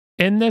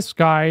In this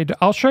guide,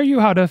 I'll show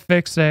you how to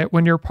fix it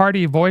when your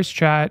party voice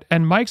chat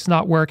and mic's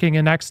not working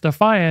in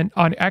XDefiant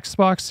on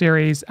Xbox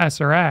Series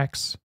S or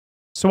X.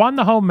 So on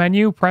the home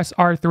menu, press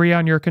R3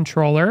 on your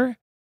controller.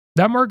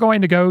 Then we're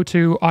going to go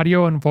to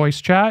audio and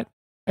voice chat,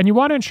 and you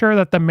want to ensure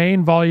that the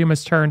main volume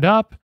is turned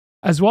up,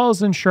 as well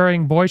as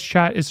ensuring voice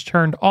chat is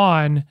turned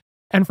on.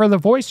 And for the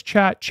voice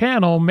chat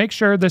channel, make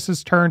sure this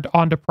is turned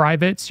on to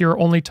private so you're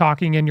only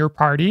talking in your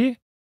party.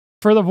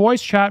 For the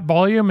voice chat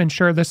volume,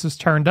 ensure this is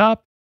turned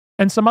up.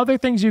 And some other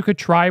things you could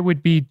try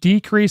would be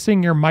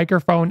decreasing your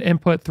microphone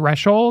input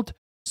threshold,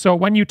 so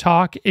when you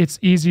talk, it's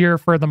easier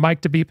for the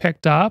mic to be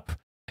picked up.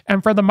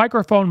 And for the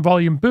microphone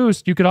volume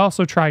boost, you could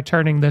also try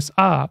turning this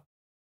up.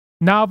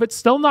 Now, if it's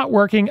still not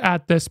working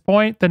at this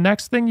point, the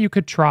next thing you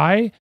could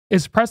try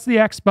is press the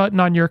X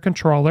button on your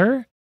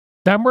controller.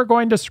 Then we're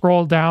going to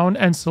scroll down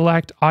and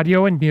select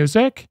audio and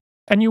music.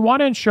 And you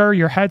want to ensure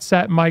your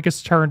headset mic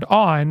is turned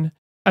on,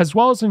 as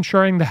well as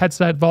ensuring the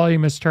headset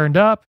volume is turned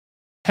up.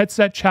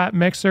 Headset chat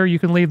mixer, you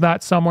can leave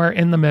that somewhere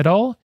in the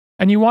middle.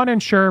 And you want to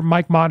ensure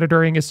mic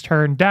monitoring is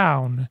turned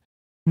down.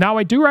 Now,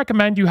 I do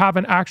recommend you have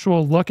an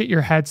actual look at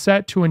your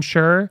headset to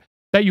ensure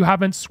that you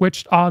haven't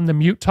switched on the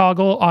mute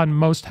toggle on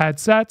most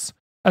headsets,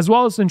 as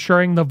well as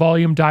ensuring the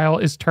volume dial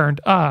is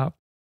turned up.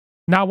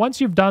 Now, once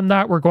you've done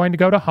that, we're going to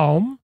go to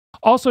home.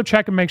 Also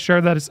check and make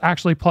sure that it's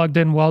actually plugged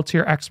in well to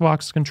your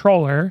Xbox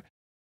controller.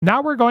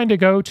 Now we're going to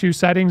go to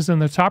settings in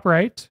the top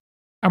right,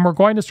 and we're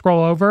going to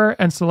scroll over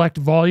and select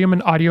volume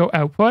and audio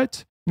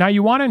output. Now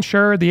you want to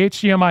ensure the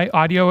HDMI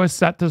audio is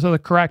set to the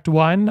correct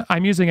one.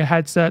 I'm using a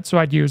headset, so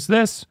I'd use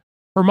this.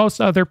 For most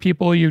other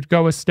people, you'd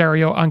go with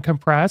stereo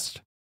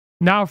uncompressed.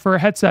 Now for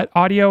headset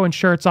audio,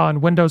 ensure it's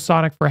on Windows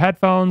Sonic for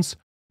headphones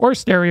or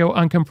stereo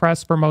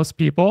uncompressed for most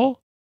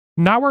people.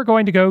 Now we're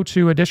going to go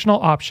to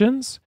additional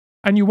options,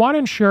 and you want to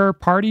ensure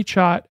party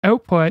chat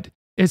output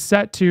is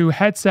set to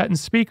headset and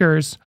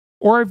speakers,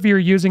 or if you're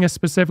using a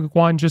specific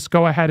one, just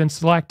go ahead and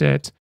select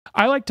it.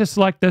 I like to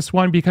select this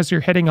one because you're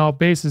hitting all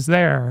bases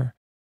there.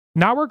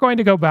 Now we're going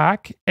to go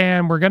back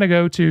and we're going to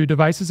go to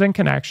devices and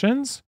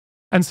connections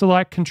and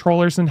select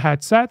controllers and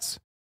headsets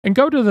and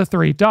go to the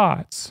three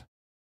dots.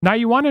 Now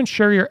you want to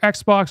ensure your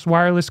Xbox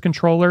wireless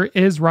controller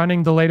is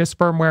running the latest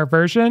firmware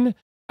version,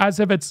 as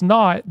if it's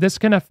not, this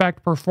can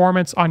affect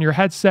performance on your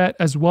headset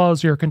as well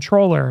as your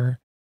controller.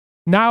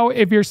 Now,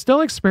 if you're still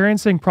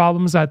experiencing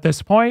problems at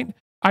this point,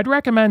 I'd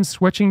recommend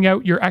switching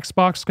out your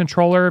Xbox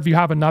controller if you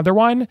have another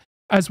one,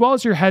 as well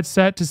as your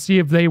headset to see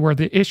if they were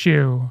the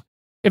issue.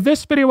 If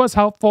this video was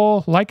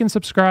helpful, like and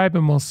subscribe,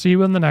 and we'll see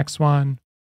you in the next one.